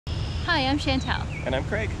Hi, I'm Chantelle. And I'm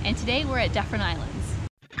Craig. And today we're at Dufferin Islands.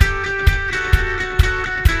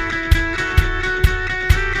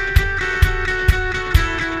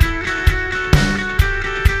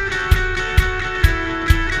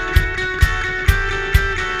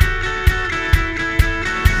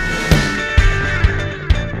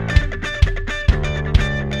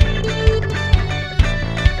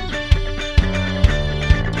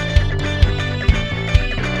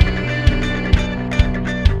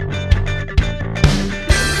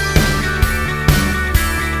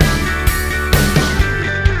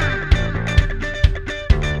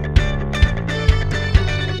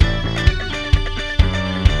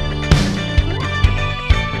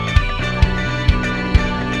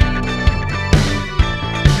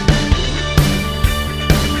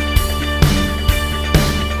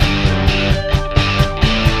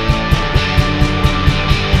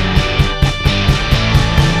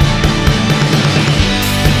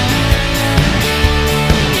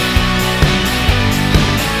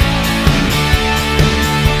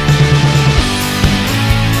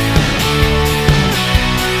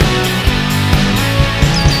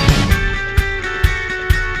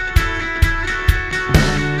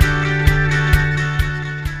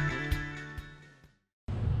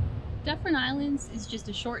 Dufferin Islands is just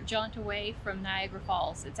a short jaunt away from Niagara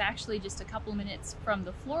Falls. It's actually just a couple minutes from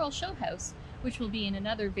the Floral Show House, which will be in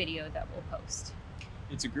another video that we'll post.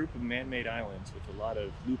 It's a group of man-made islands with a lot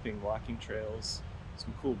of looping walking trails,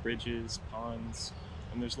 some cool bridges, ponds,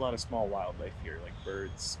 and there's a lot of small wildlife here, like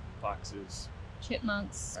birds, foxes,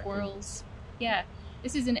 chipmunks, squirrels. Yeah,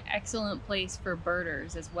 this is an excellent place for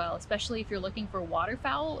birders as well, especially if you're looking for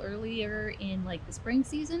waterfowl earlier in like the spring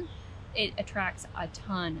season. It attracts a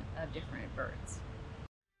ton of different birds.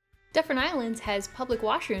 Dufferin Islands has public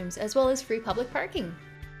washrooms as well as free public parking.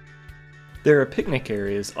 There are picnic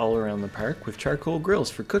areas all around the park with charcoal grills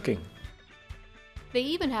for cooking. They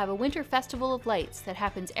even have a winter festival of lights that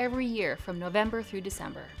happens every year from November through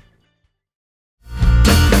December.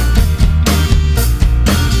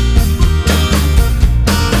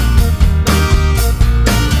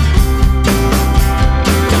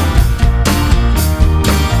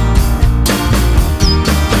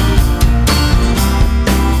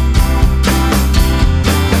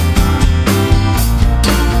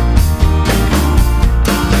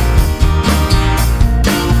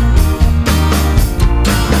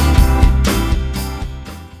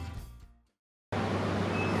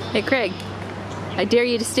 Hey Craig, I dare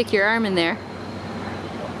you to stick your arm in there.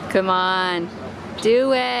 Come on,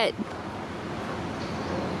 do it.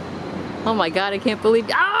 Oh my God, I can't believe,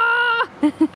 ah!